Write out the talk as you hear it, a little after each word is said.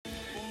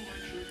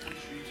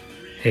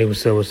Hey,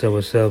 what's up, what's up,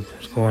 what's up?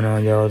 What's going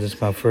on, y'all? This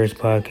is my first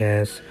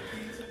podcast.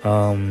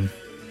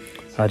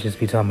 I'll just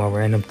be talking about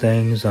random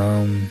things,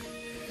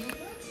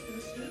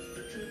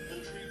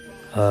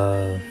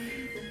 uh,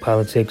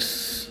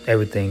 politics,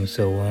 everything.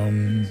 So,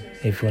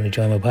 if you want to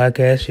join my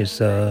podcast, just,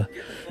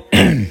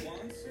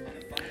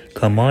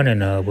 come on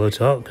and, we'll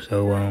talk.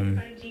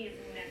 So,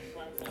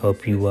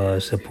 hope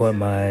you, support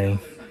my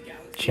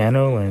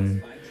channel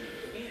and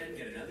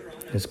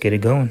let's get it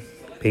going.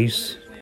 Peace.